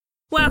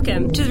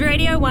Welcome to the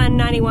Radio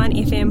 191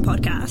 FM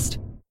podcast.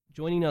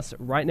 Joining us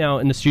right now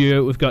in the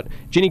studio, we've got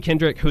Jenny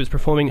Kendrick, who is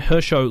performing her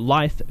show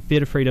Life,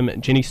 Theatre Freedom,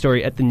 Jenny's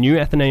Story at the New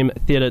Athenaeum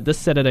Theatre this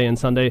Saturday and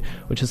Sunday,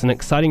 which is an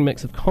exciting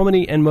mix of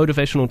comedy and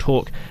motivational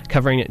talk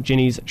covering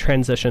Jenny's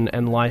transition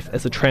and life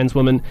as a trans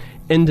woman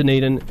in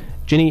Dunedin.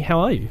 Jenny, how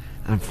are you?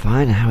 I'm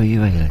fine. How are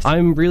you, Alice?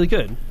 I'm really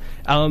good.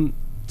 To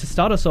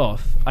start us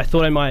off, I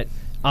thought I might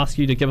ask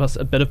you to give us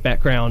a bit of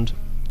background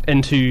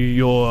into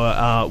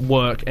your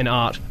work and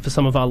art for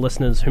some of our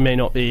listeners who may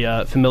not be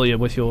familiar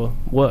with your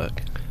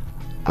work.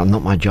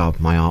 Not my job,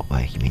 my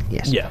artwork, you mean?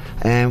 Yes. Yeah.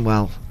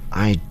 Well,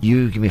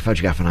 you give me a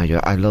photograph and I do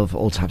it. I love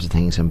all types of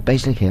things. I'm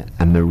basically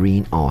a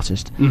marine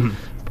artist. Mm-hmm.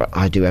 But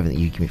I do everything.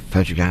 You give me a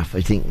photograph,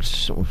 I think,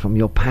 from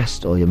your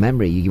past or your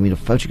memory. You give me the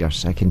photographs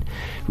so I can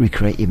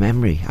recreate your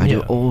memory. I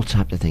do all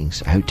types of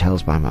things.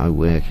 Hotels by my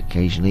work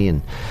occasionally,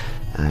 and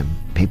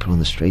people on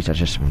the street. I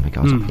just, oh my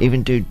God,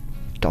 even do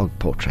dog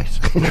portraits.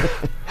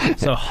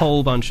 So a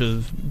whole bunch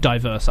of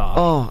diverse art.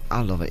 Oh,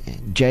 I love it.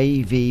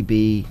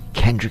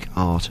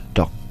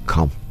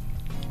 jvbkendrickart.com.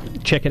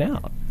 Check it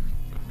out.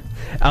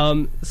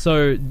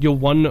 So your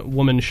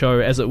one-woman show,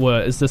 as it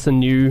were, is this a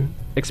new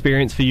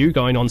experience for you,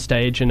 going on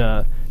stage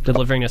and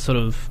delivering a sort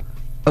of...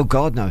 Oh,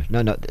 God, no.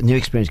 The new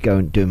experience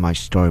doing my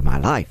story of my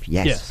life,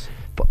 yes.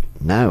 But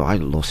no, I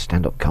love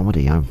stand-up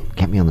comedy.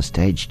 Get me on the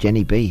stage.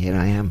 Jenny B, here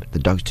I am. The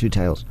dog's two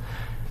tails.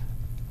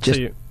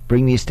 Just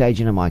bring me a stage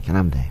and a mic and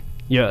I'm there.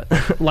 Yeah,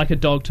 like a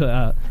dog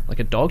to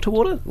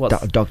water?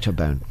 Dog to a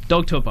bone.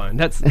 Dog to a bone.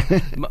 That's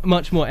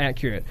much more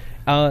accurate.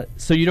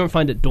 So you don't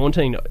find it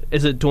daunting?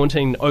 Is it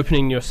daunting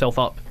opening yourself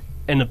up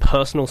in a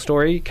personal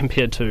story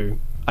compared to,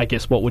 I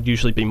guess, what would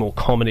usually be more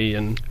comedy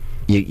and...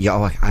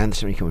 Yeah, I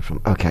understand where you're coming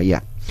from. Okay,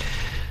 yeah.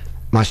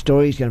 My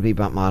story is going to be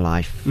about my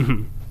life.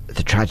 Mm-hmm.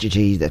 The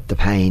tragedy, the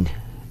pain,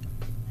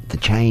 the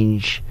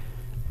change,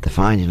 the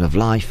finding of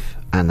life,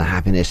 and the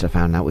happiness I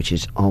found out, which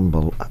is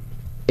unbelievable.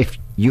 If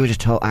you would have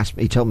told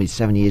me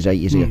 7 years, 8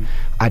 years ago,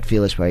 I'd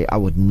feel this way, I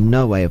would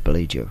no way have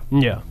believed you.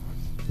 Yeah.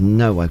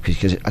 No way,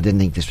 because I didn't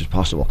think this was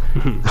possible.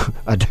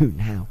 I do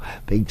now,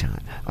 big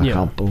time. I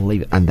can't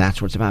believe it. And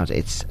that's what it's about.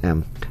 It's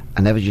I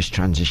never just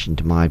transitioned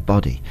to my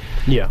body.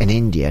 Yeah. In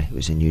India, it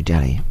was in New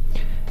Delhi.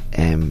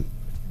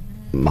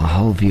 My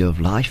whole view of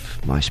life,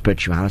 my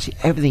spirituality,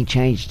 everything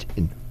changed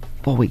in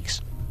 4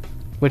 weeks.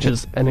 Which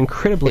is an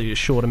incredibly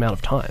short amount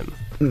of time.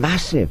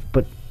 Massive,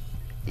 but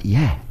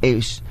yeah, it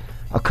was...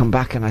 I came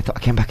back and I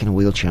came back in a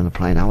wheelchair on the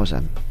plane. I was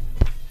a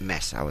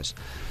mess. 6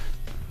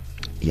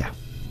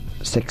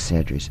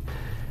 surgeries.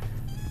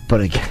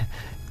 But again,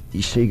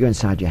 you go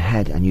inside your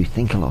head and you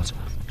think a lot.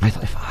 I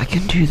thought, if I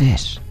can do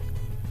this,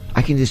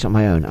 I can do this on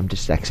my own. I'm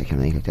dyslexic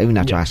and I even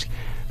have to ask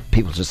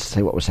people just to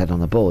say what was said on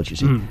the board, you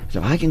see. So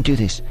if I can do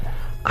this,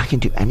 I can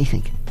do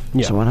anything.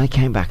 Yeah. So when I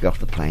came back off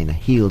the plane, I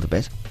healed a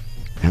bit.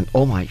 And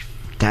all my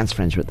dance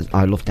friends were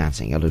I love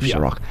dancing. I love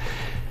rock.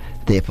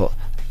 They put...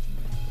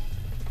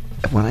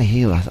 When I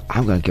heal, I thought,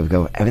 I'm going to give it a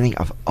go. Everything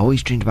I've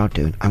always dreamed about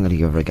doing, I'm going to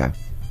give it a go.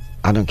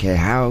 I don't care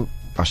how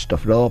I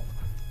stuff it up.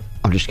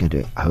 I'm just going to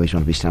do it. I always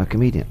want to be a stand-up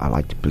comedian. I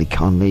liked Billy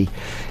Connolly,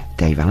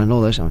 Dave Allen,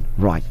 all those. I went,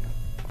 right,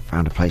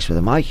 found a place with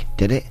a mic,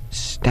 did it,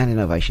 standing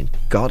ovation.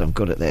 God, I'm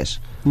good at this.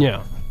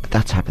 Yeah.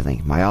 That type of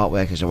thing. My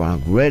artwork is, well,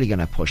 I'm really going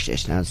to push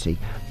this now and see.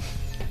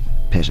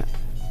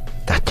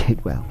 That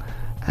did well.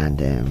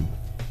 And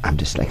I'm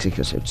dyslexic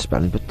because of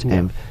spelling, but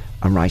I'm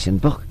writing a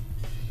book.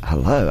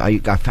 Hello. I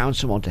found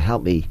someone to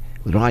help me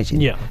with writing.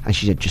 Yeah. And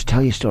she said, just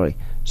tell your story.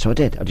 So I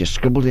did. I just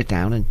scribbled it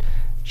down and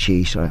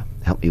she sort of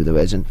helped me with the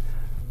words and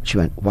she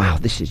went, wow,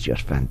 this is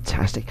just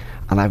fantastic.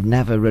 And I've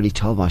never really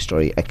told my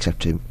story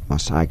except to my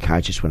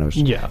psychiatrist when I was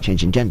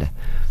changing gender.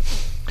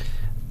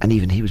 And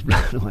even he was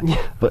blown away.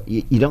 Yeah. But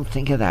you don't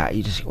think of that.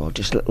 You just,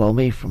 just little old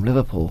me from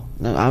Liverpool.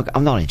 No,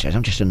 I'm not interested.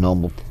 I'm just a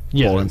normal,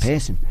 boring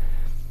person.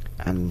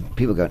 And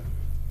people go,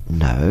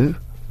 no.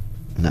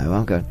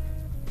 I'm going,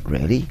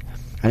 really?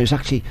 And it was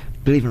actually,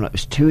 believe it or not, it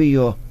was two of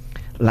your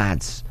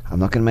lads. I'm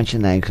not going to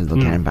mention names because they'll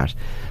get embarrassed.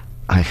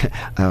 I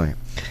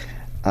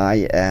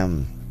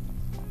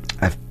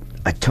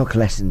took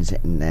lessons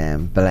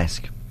in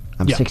burlesque.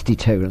 I'm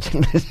 62 and I'm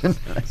taking lessons in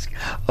burlesque.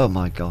 Oh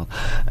my God.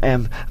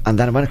 And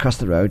then I went across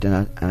the road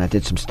and I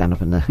did some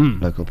stand-up in the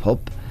local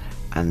pub.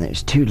 And there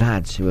was two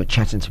lads who were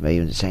chatting to me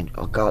and saying,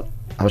 oh God,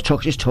 I was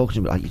just talking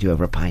to them like you do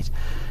over a pint.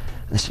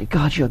 And they said,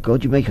 God, you're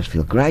good, you make us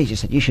feel great. I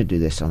said, you should do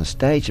this on the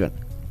stage. I went,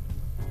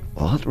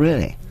 what,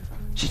 really?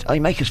 She said, oh,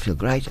 you make us feel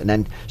great. And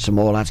then some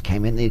more lads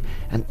came in,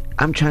 and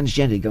I'm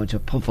transgender, going to a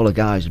pub full of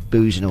guys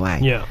boozing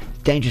away. Yeah.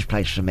 Dangerous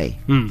place for me.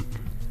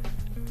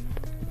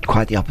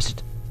 Quite the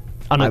opposite.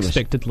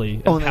 Unexpectedly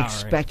empowering.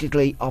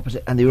 Unexpectedly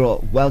opposite. And they were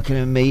all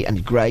welcoming me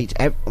and great.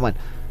 I went,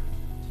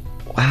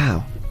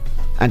 wow.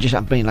 And just,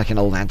 I'm being like an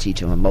old auntie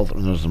to them, and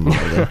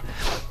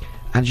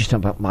just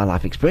talking about my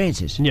life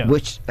experiences,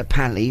 which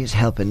apparently is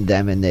helping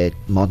them in their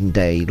modern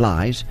day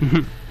lives.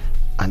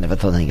 I never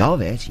thought anything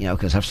of it,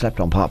 because I've slept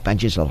on park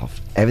benches,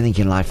 I've everything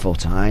in life 4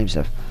 times,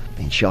 I've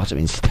been shot, I've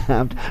been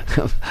stabbed,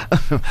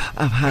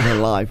 I've had a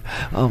life,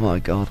 oh my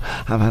God,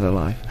 I've had a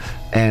life.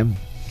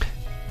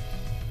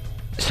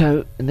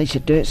 So, and they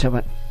said, do it. So I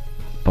went,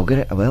 bugger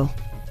it, I will.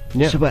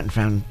 Yeah. So I went and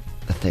found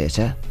the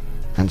theatre,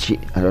 and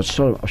I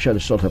showed her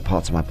sort of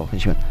parts of my book,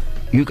 and she went,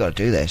 "You got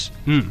to do this."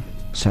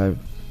 So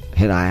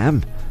here I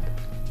am.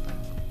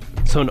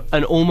 So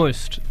an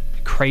almost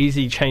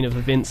crazy chain of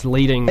events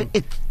leading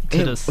to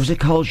this. Was it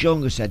Carl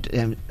Jung who said,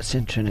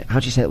 how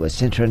do you say it was?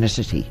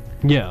 Synchronicity.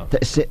 Yeah.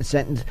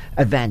 Certain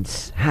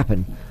events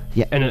happen.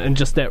 Yeah. And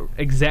just that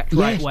exact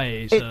right Yes.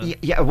 way.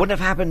 It wouldn't have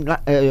happened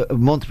a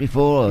month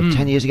before or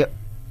 10 years ago.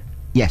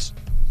 Yes.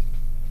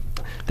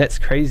 That's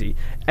crazy.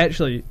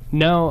 Actually,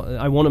 now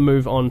I want to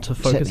move on to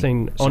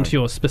focusing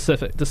onto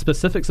the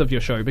specifics of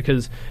your show,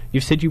 because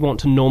you've said you want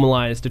to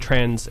normalise the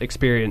trans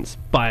experience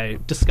by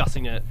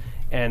discussing it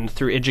and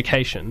through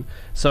education.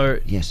 So,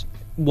 yes,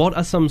 what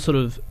are some sort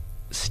of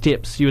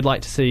steps you would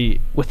like to see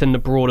within the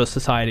broader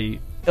society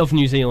of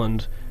New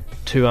Zealand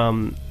to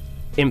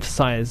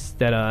emphasise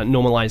that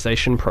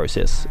normalisation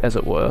process, as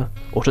it were,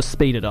 or to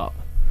speed it up?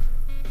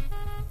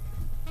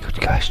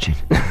 Good question.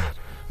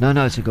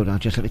 No, it's a good one.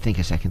 Just let me think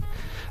a second.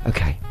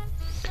 Okay.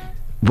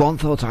 One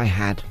thought I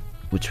had,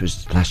 which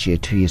was last year,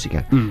 2 years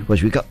ago,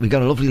 was we got a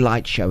lovely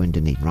light show in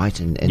Dunedin,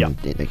 right?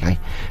 Okay.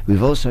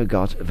 We've also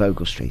got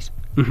Vogel Street.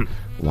 Mm-hmm.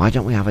 Why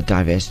don't we have a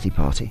diversity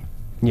party?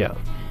 Yeah.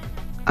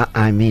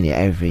 I mean it.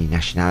 Every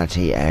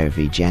nationality,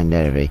 every gender,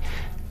 every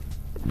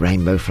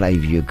rainbow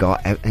flavour you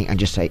got, everything, and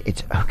just say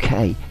it's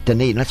okay.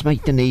 Dunedin. Let's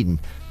make Dunedin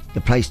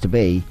the place to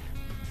be,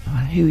 no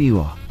matter who you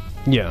are.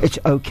 Yeah. It's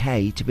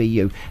okay to be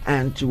you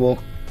and to walk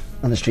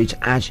on the streets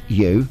as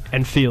you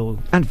and feel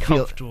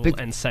comfortable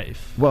and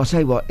safe. Well, I'll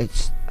say what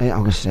I'm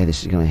going to say.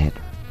 This is going to hit.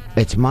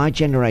 It's my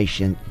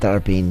generation that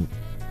have been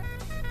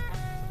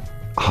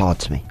hard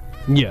to me.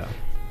 Yeah.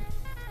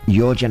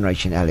 Your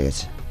generation,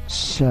 Elliot.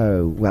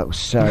 So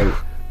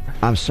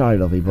I'm sorry,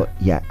 lovey, but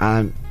yeah,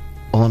 I'm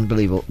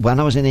unbelievable. When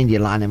I was in India,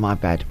 lying in my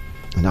bed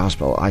in the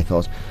hospital, I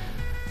thought,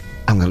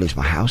 I'm going to lose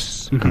my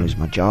house, I'm going to lose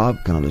my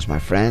job, going to lose my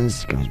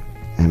friends,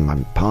 and my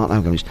partner.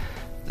 I'm going to lose.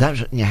 That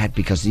was in your head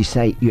because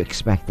you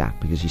expect that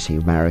because you see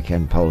America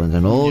and Poland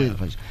and all the other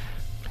places.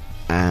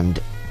 And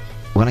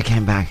when I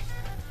came back,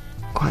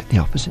 quite the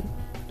opposite.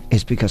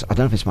 It's because I don't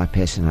know if it's my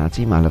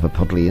personality, my love of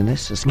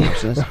puddliness,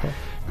 escapeness,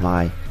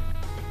 my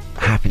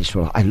happiness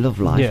for life. I love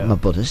life. Yeah. I'm a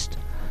Buddhist.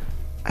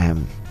 I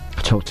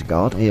talk to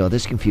God.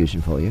 There's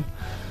confusion for you.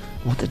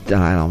 What did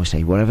I always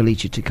say? Whatever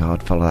leads you to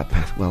God, follow that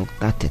path. Well,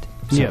 that did.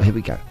 So here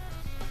we go.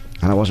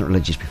 And I wasn't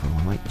religious before.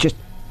 I'm like, just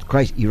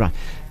crazy. You're right.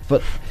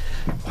 But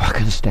what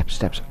kind of steps?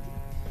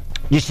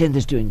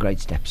 Jacinda's doing great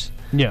steps.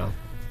 Yeah.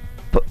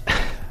 But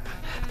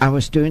I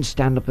was doing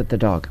stand-up at the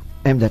Dog,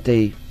 at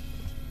the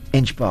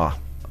Inch Bar.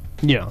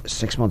 Yeah.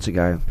 6 months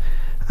ago,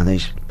 and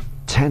these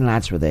 10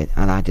 lads were there,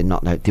 and I did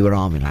not know they were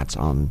army lads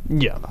on.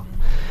 Yeah.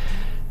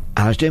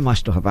 And I was doing my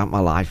stuff about my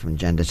life and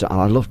gender, and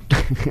I loved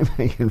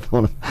making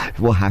fun of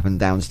what happened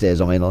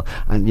downstairs. I mean,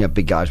 and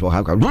big guys walk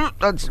out, go.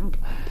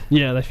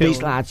 Yeah, they feel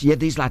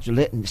these lads were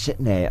lit and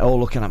sitting there, all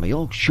looking at me,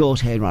 all short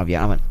haired and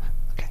whatever. I went,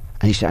 okay.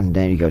 And he's sitting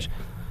there, and he goes,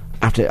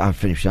 after I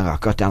finished, I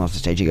got down off the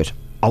stage. He goes,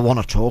 I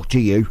want to talk to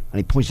you, and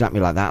he pointed at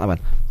me like that. And I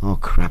went, oh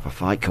crap, a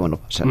fight coming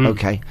up. I said,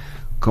 okay,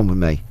 come with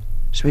me.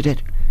 So we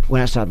did.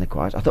 Went outside in the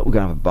quiet. I thought we were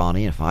going to have a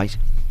Barney and a fight.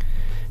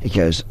 He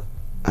goes,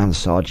 I'm the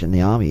sergeant in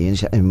the army. And he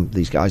said,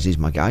 these are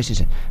my guys. He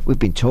said, we've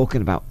been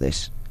talking about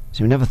this.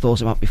 So we never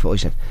thought about it before. He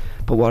said,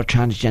 but what a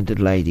transgendered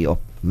lady or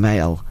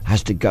male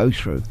has to go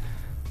through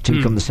to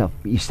become the self.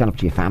 You stand up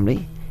to your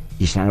family.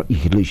 You stand up. You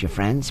could lose your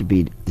friends. It'd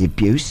be the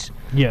abuse.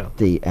 Yeah.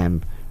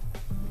 The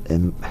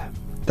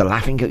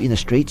laughing at you in the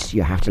streets.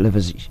 You have to live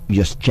as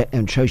just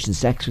chosen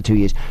sex for 2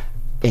 years.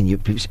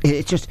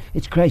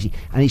 It's crazy.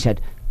 And he said,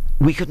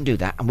 we couldn't do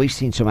that, and we've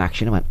seen some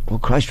action. I went, oh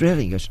Christ,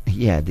 really? He goes,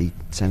 yeah, they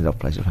send it off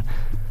places. I went,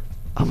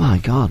 oh my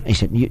God. He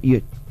said,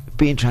 you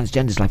being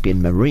transgender is like being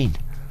a Marine,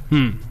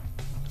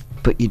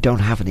 but you don't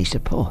have any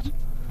support.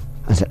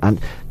 I said, and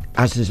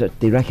as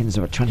they reckon there's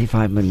about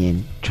 25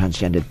 million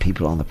transgendered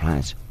people on the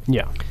planet.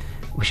 Yeah.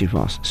 Which is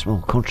a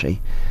small country,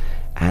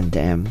 and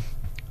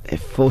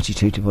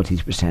 42 to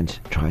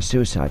 40% try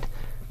suicide.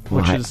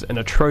 Which is an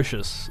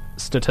atrocious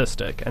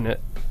statistic, and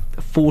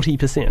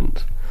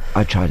 40%.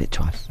 I tried it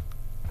twice.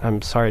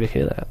 I'm sorry to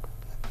hear that.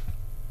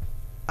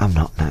 I'm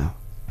not now.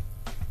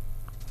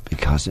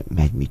 Because it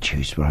made me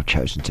choose where I've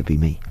chosen to be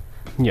me.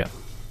 Yeah.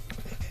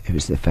 It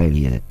was the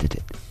failure that did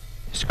it.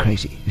 It's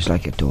crazy. It was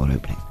like a door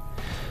opening.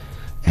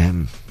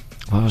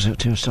 What was I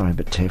too? Sorry,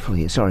 but tearful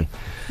here. Sorry.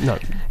 No,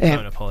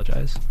 don't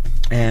apologise.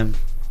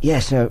 Yeah,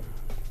 so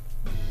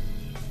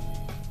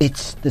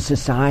it's the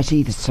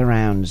society that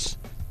surrounds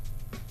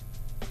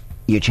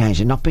your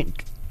change, and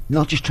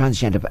not just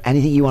transgender, but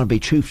anything you want to be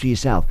true to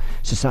yourself.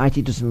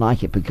 Society doesn't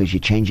like it because you're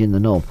changing the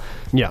norm.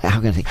 Yeah. How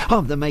can I think?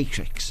 Oh, the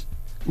Matrix.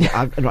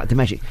 Right, the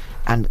Matrix.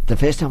 And the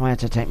first time I had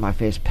to take my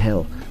first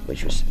pill,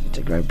 which was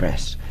to grow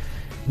breasts.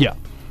 Yeah.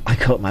 I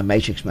call it my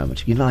Matrix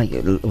moment. You know,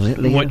 was it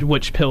Leo?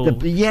 Which pill?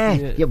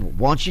 Yeah, but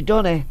once you've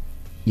done it,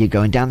 you're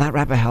going down that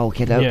rabbit hole,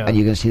 kiddo, and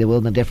you're going to see the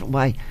world in a different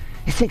way.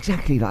 It's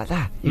exactly like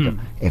that. You go,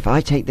 if I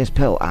take this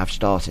pill, I've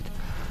started.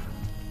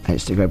 And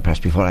it's to grow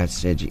breasts before I had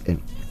surgery.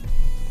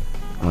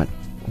 I went,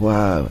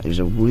 whoa. It was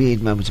a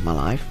weird moment in my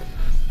life.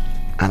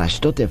 And I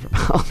stood there for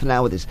half an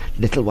hour with this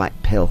little white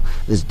pill.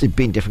 There's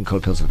been different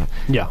coloured pills in the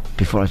past. Yeah.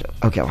 Before I said,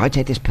 okay, if I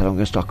take this pill, I'm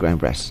going to stop growing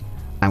breasts.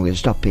 I'm going to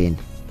stop being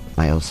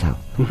my old self.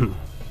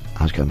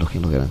 I was going,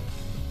 looking at him.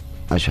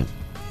 I just went,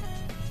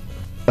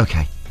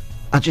 okay.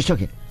 I just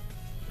took it.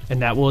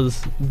 And that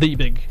was the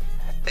big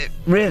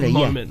really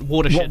moment,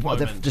 watershed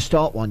moment. The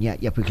start one, yeah,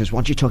 because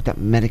once you took that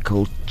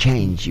medical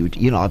change,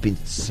 you know, I've been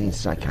seeing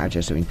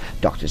psychiatrists, I mean,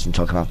 doctors, and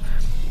talk about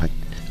like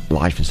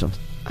life and stuff,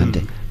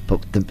 and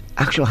but the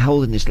actual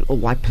holding this little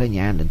white pill in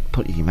your hand and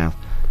put it in your mouth,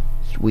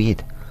 it's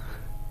weird.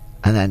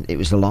 And then it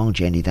was a long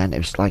journey. Then it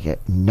was like a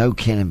no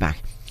killing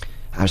back.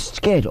 I was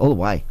scared all the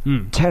way,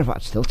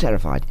 terrified, still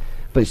terrified,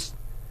 but it's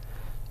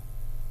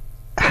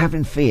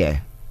having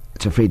fear.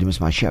 To Freedom is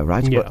my show,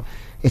 right? Yeah. But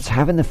it's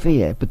having the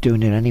fear, but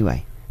doing it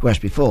anyway. Whereas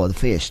before, the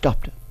fear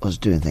stopped us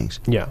doing things.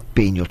 Yeah.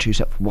 Being your true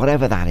self,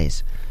 whatever that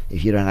is.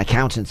 If you're an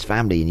accountant's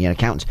family and you're an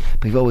accountant,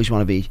 but you always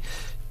want to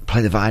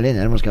play the violin, and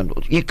everyone's going,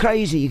 "You're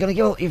crazy! You're going to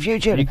give up your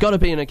future." You've got to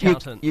be an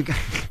accountant.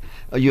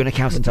 Are you an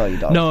accountant? Are you,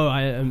 Dog? No,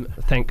 I am.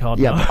 Thank God.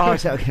 Yeah,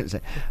 no.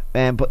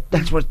 but, but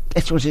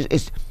that's what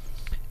it's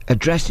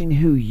addressing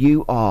who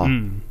you are,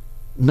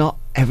 not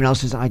everyone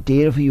else's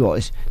idea of who you are.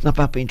 It's not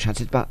about being trans.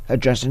 It's about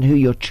addressing who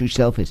your true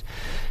self is.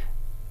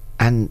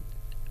 And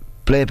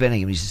Blair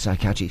Birmingham, he's a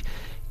psychiatrist.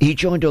 He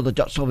joined all the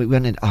dots of it. We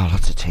went in,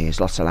 lots of tears,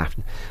 lots of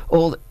laughing.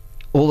 All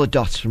the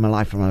dots from my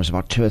life from when I was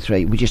about 2 or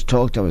 3. We just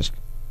talked.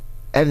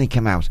 Everything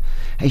came out.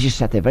 He just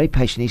sat there very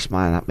patiently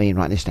smiling at me and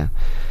writing this down.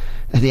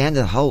 At the end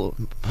of the whole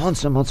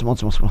months, in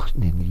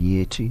a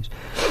year, 2 years,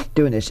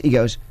 doing this, he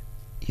goes,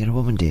 "You're a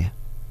woman, dear."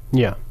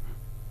 Yeah.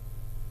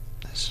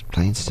 That's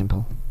plain and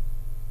simple.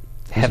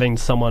 Having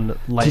someone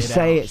lay it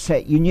out.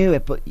 Say you knew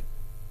it, but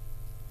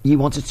you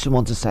wanted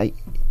someone to say,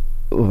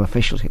 with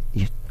officials,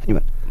 you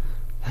went,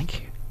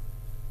 "Thank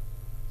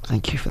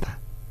you for that."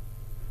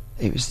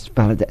 It was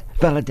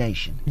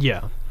validation.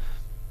 Yeah.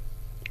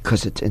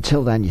 Because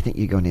until then, you think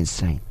you're going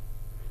insane.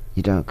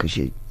 You don't, because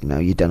you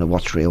don't know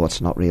what's real, what's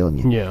not real, and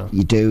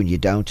you do and you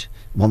don't.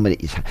 1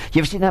 minute you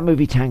ever seen that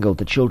movie Tangled,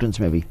 the children's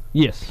movie?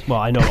 Yes. Well,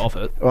 I know of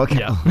it. Okay.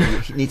 Yeah.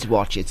 You need to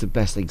watch it. It's the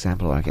best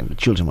example I can. The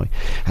children's movie.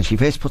 And she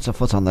first puts her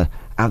foot on the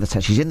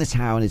town. She's in the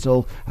town. It's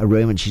all a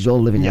room, and she's all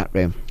living in that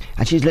room.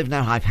 And she's living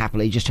her life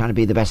happily, just trying to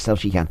be the best self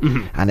she can.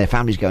 And her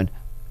family's going,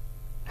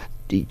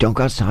 "Don't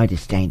go outside.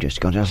 It's dangerous.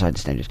 Going outside,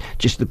 it's dangerous.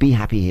 Just to be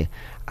happy here."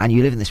 And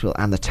you live in this world,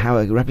 and the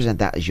tower represent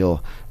that as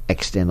your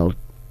external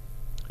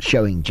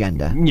showing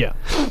gender. Yeah.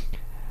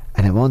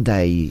 And then one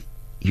day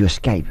you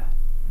escape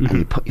and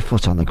you put your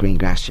foot on the green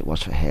grass. It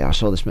was for her. I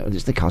saw this movie.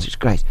 It's the cars. It's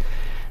great.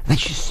 And then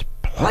she's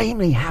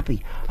plainly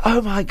happy.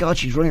 Oh my God!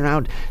 She's running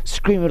around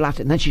screaming with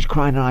laughter, and then she's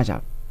crying her eyes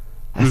out.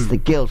 That's the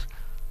guilt,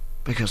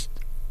 because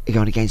they're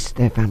going against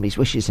their family's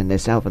wishes and their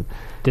self. And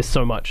there's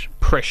so much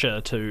pressure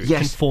to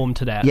conform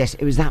to that. Yes,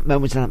 it was that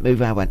moment in that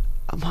movie I went,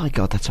 "Oh my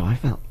God, that's how I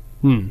felt."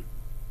 And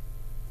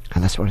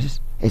that's what it is.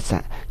 It's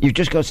that. You've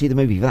just got to see the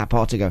movie for that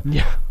part to go,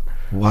 yeah.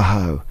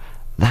 Whoa,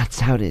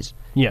 that's how it is.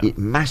 Yeah.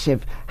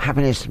 Massive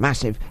happiness,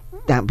 massive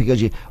down,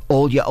 because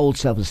all your old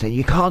self is saying,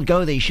 "You can't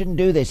go there, you shouldn't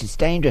do this, it's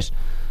dangerous.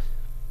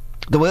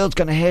 The world's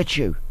going to hurt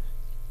you.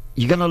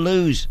 You're going to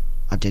lose."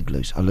 I did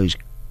lose. I lose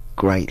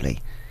greatly.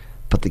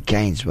 But the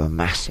gains were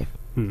massive.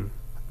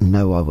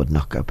 No, I would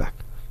not go back.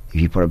 If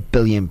you put £1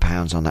 billion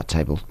on that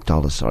table,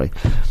 dollars, sorry,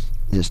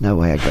 there's no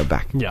way I'd go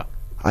back. Yeah.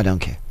 I don't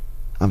care.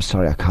 I'm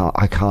sorry, I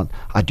can't.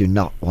 I do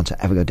not want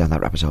to ever go down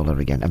that rabbit hole ever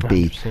again. And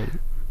 100%.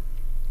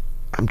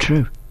 I'm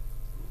true.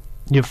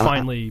 You're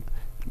finally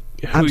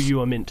who you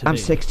are meant to be. I'm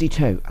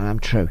 62 and I'm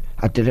true.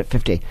 I did it at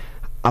 50.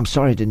 I'm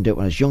sorry I didn't do it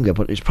when I was younger,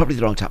 but it was probably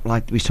the wrong time.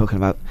 Like we were talking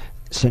about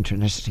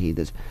synchronicity,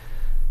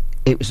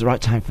 it was the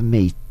right time for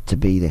me to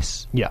be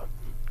this. Yeah.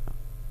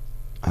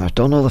 And I've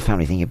done all the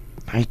family thing. You're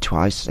married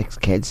twice, 6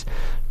 kids,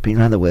 been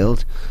around the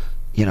world.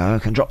 You know, I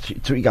can drop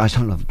 3 guys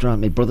on the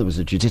ground. My brother was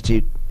a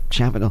jiu-jitsu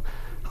champion.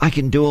 I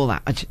can do all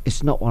that.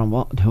 It's not what I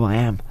want, who I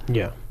am.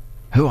 Yeah.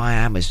 Who I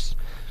am is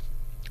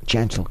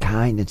gentle,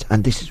 kind,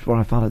 and this is what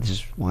I follow. This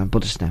is why I'm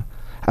Buddhist now.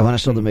 And when I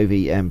saw the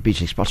movie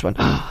Beach Spots, I went,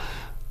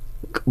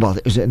 well,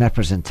 it was a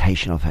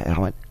representation of it. And I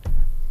went,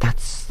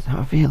 that's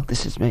how I feel.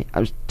 This is me. I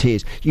was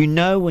tears. You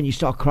know, when you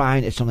start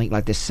crying at something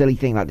like this, silly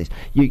thing like this,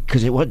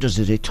 because what it does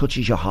is it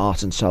touches your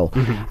heart and soul,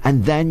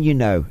 and then you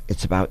know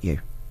it's about you.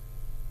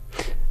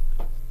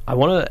 I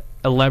want to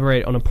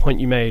elaborate on a point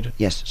you made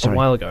a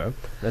while ago.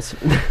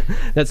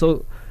 That's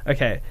all.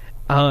 Okay.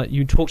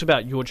 You talked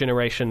about your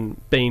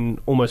generation being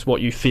almost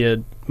what you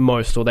feared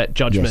most, or that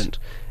judgment.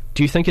 Yes.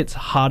 Do you think it's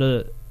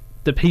harder,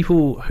 the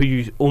people who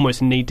you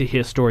almost need to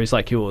hear stories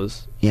like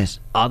yours, yes,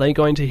 are they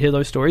going to hear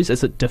those stories?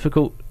 Is it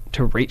difficult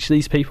to reach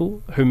these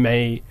people who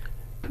may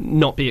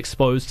not be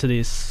exposed to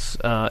this,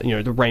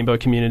 the rainbow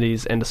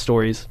communities and the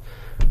stories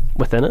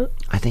within it?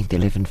 I think they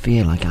live in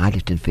fear, like I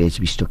lived in fear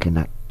to be stuck in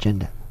that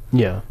gender.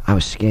 Yeah. I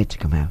was scared to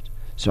come out.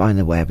 So in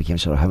a way I became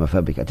sort of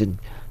homophobic.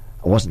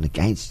 I wasn't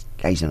against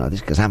gays and all this,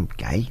 because I'm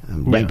gay,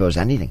 and rainbow's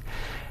anything.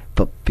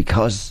 But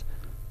because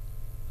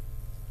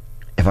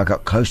if I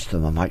got close to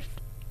them, I might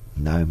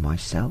know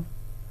myself.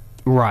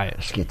 Right.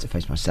 I'm scared to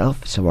face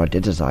myself. So what I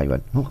did is I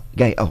went,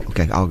 okay,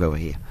 I'll go over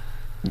here.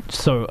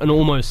 So an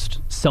almost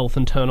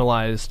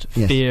self-internalized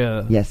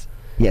fear.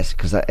 Yes,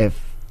 because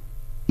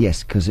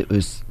it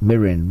was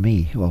mirroring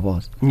me, who I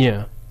was.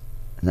 Yeah.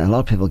 And a lot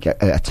of people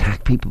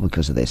attack people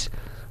because of this.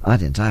 I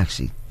didn't. I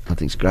think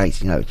it's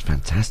great. It's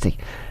fantastic.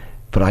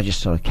 But I just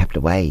sort of kept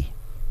away.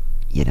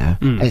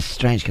 And it's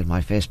strange because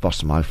my first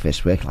boss in my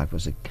first work life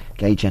was a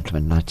gay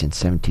gentleman in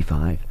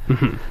 1975.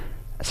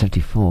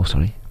 74,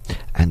 sorry.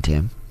 And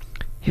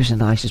he was the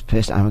nicest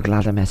person. I'm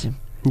glad I met him.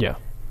 Yeah.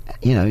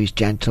 He was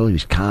gentle, he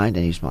was kind,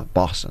 and he was my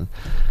boss. And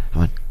I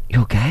went,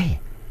 "You're gay?"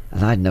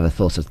 And I'd never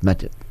thought of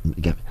met it.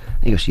 And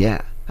he goes,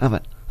 "Yeah." I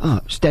went, "Oh,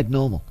 it's dead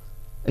normal."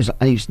 And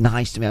he was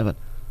nice to me. I went,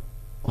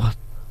 "What?"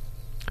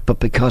 But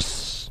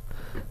because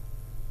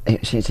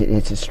it's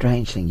a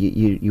strange thing.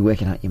 You're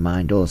working out your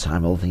mind all the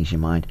time, all the things in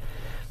your mind.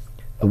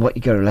 And what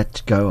you got to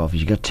let go of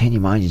is you got to turn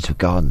your mind into a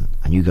garden,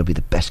 and you got to be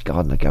the best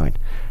gardener going.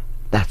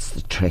 That's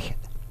the trick.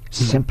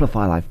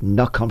 Simplify life,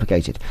 not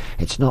complicate it.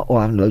 It's not all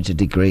having loads of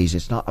degrees.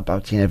 It's not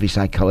about every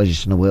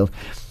psychologist in the world.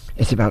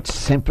 It's about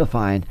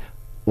simplifying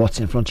what's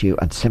in front of you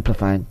and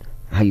simplifying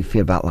how you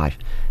feel about life.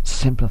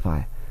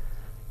 Simplify.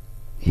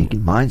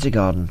 Your mind's a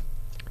garden.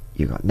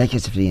 You've got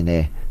negativity in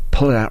there.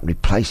 Pull it out and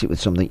replace it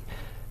with something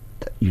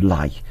that you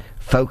like.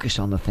 Focus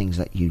on the things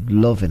that you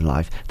love in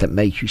life that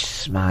make you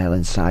smile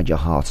inside your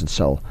heart and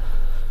soul.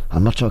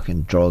 I'm not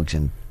talking drugs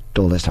and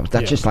all this stuff.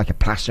 That's just like a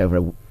plaster over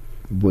a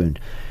wound.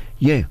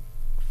 You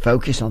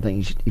focus on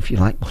things. If you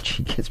like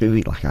watching kids'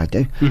 movies like I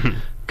do,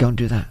 go and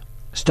do that.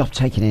 Stop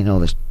taking in all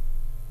this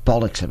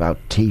bollocks about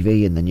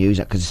TV and the news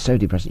because it's so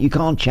depressing. You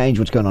can't change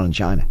what's going on in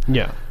China.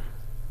 Yeah.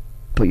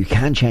 But you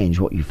can change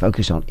what you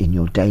focus on in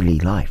your daily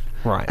life.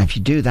 Right. And if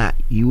you do that,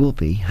 you will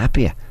be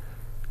happier.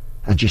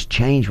 And just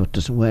change what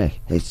doesn't work.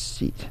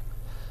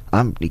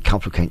 I'm really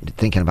complicated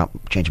thinking about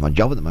changing my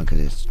job at the moment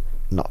because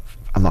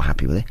I'm not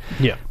happy with it.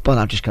 Yeah. But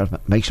I've just got to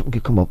make something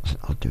come up.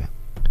 I'll do it.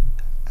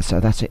 So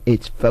that's it.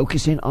 It's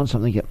focusing on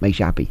something that makes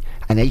you happy.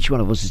 And each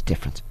one of us is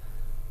different.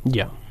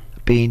 Yeah.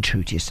 Being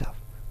true to yourself.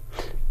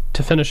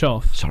 To finish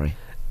off... Sorry.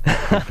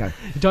 Okay.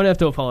 You don't have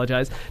to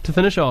apologise. To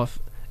finish off,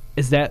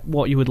 is that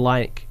what you would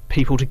like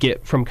people to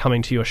get from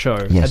coming to your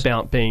show? Yes.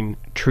 About being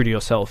true to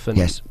yourself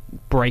and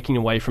breaking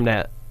away from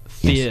that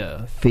fear?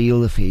 Yes. Feel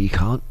the fear. You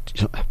can't...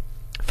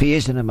 Fear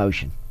is an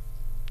emotion.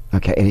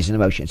 Okay, it is an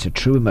emotion. It's a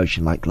true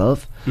emotion like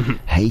love,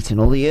 hate, and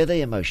all the other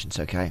emotions,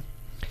 okay?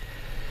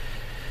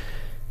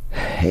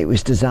 It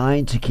was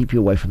designed to keep you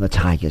away from the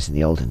tigers in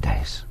the olden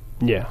days.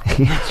 Yeah.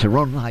 To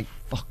run like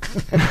fuck.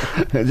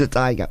 The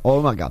tiger.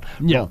 Oh my God.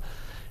 Yeah. Well,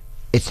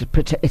 it's a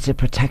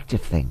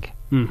protective thing.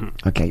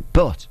 Okay,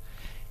 but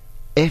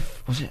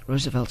if was it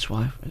Roosevelt's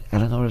wife,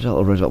 Eleanor Roosevelt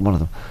or Roosevelt, one of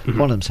them.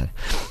 One of them said,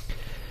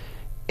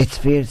 "It's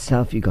fear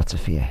itself you got to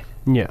fear."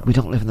 Yeah. We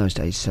don't live in those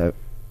days, so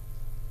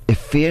if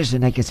fear is a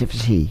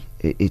negativity,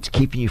 it's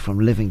keeping you from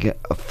living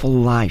a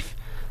full life,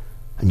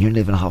 and you're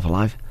living half a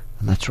life,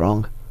 and that's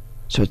wrong.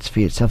 So it's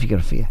fear itself you got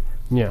to fear.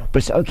 Yeah. But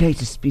it's okay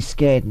to be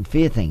scared and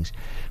fear things.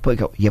 But you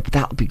go, yeah, but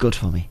that'll be good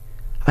for me.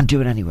 And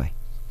do it anyway.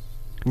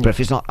 But if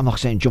it's not, I'm not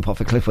saying jump off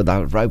a cliff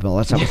without a rope and all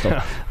that type of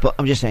stuff. But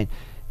I'm just saying,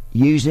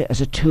 use it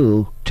as a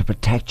tool to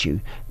protect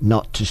you,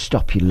 not to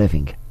stop you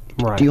living.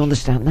 Right. Do you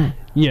understand that?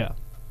 Yeah.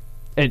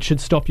 It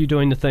should stop you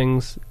doing the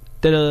things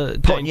that are...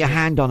 Putting your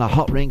hand on a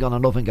hot ring on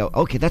an oven and go,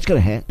 okay, that's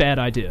going to hurt. Bad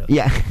idea.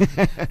 Yeah.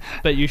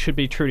 But you should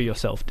be true to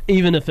yourself,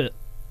 even if it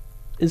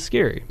is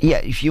scary. Yeah,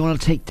 if you want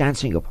to take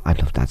dancing up... I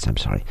love dancing, I'm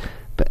sorry.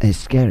 But it's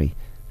scary.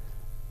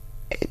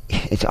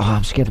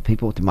 I'm scared of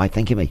people, what they might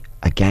think of me.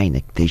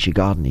 Again, there's your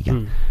garden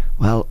again.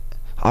 Well,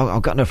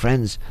 I've got no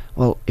friends.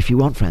 Well, if you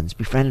want friends,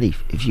 be friendly.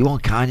 If you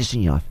want kindness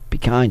in your life, be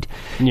kind.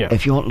 Yeah.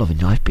 If you want love in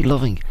your life, be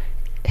loving.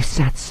 It's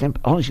that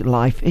simple. Honestly,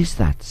 life is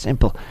that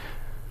simple.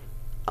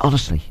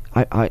 Honestly,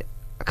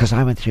 because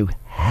I went through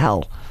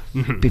hell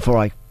before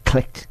I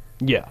clicked.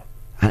 Yeah.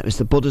 And it was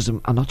the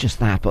Buddhism, and not just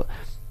that, but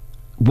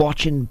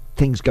watching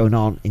things going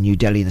on in New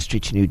Delhi, in the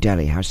streets of New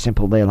Delhi, how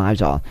simple their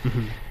lives are.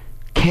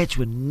 Kids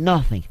with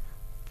nothing,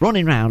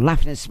 running around,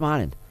 laughing and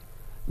smiling.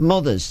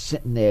 Mothers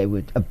sitting there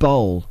with a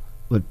bowl,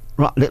 with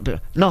a little bit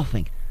of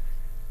nothing,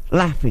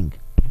 laughing.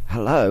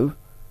 Hello?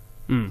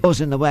 Us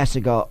in the West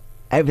have got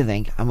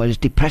everything, and we're as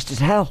depressed as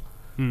hell.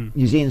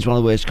 New Zealand's one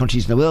of the worst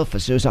countries in the world for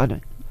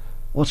suicide.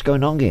 What's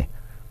going on here?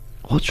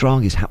 What's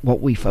wrong is what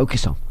we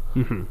focus on.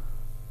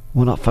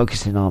 We're not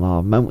focusing on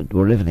our moment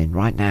we're living in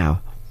right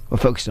now. We're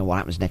focusing on what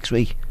happens next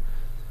week.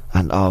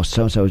 And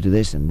so-and-so will do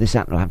this, and this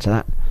will happen to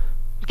that.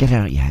 Get it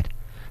out of your head.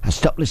 And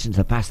stop listening to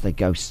the past, the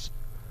ghosts.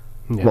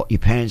 Yeah. What your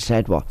parents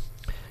said, what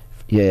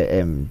your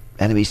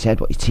enemy said,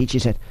 what your teacher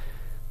said.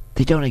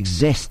 They don't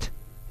exist.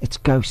 It's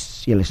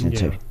ghosts you're listening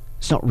to.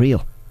 It's not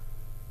real.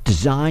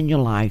 Design your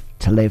life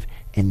to live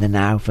in the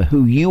now for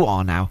who you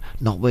are now,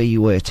 not where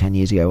you were 10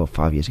 years ago or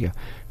 5 years ago.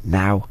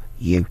 Now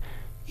you're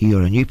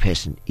a new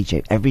person.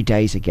 Every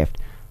day is a gift.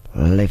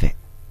 Live it.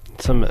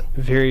 Some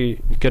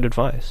very good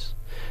advice.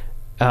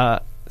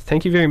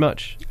 thank you very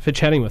much for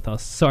chatting with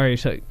us. Sorry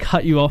to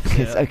cut you off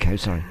there. It's okay,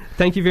 sorry.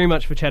 Thank you very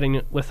much for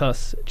chatting with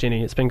us,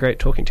 Jenny. It's been great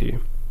talking to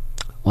you.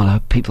 Well, I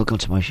hope people come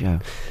to my show.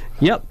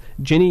 Yep.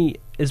 Jenny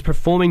is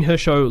performing her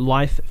show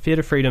Life, Fear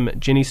to Freedom,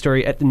 Jenny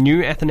Story at the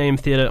New Athenaeum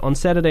Theatre on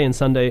Saturday and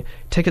Sunday.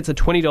 Tickets are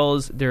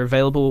 $20. They're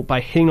available by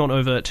heading on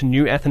over to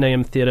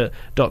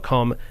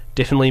newathenaeumtheatre.com.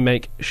 Definitely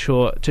make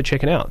sure to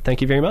check it out.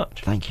 Thank you very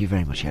much. Thank you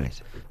very much,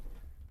 Elliot.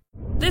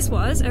 This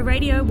was a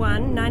Radio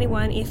 1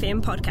 91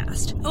 FM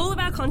podcast. All of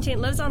our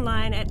content lives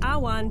online at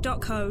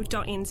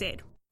r1.co.nz.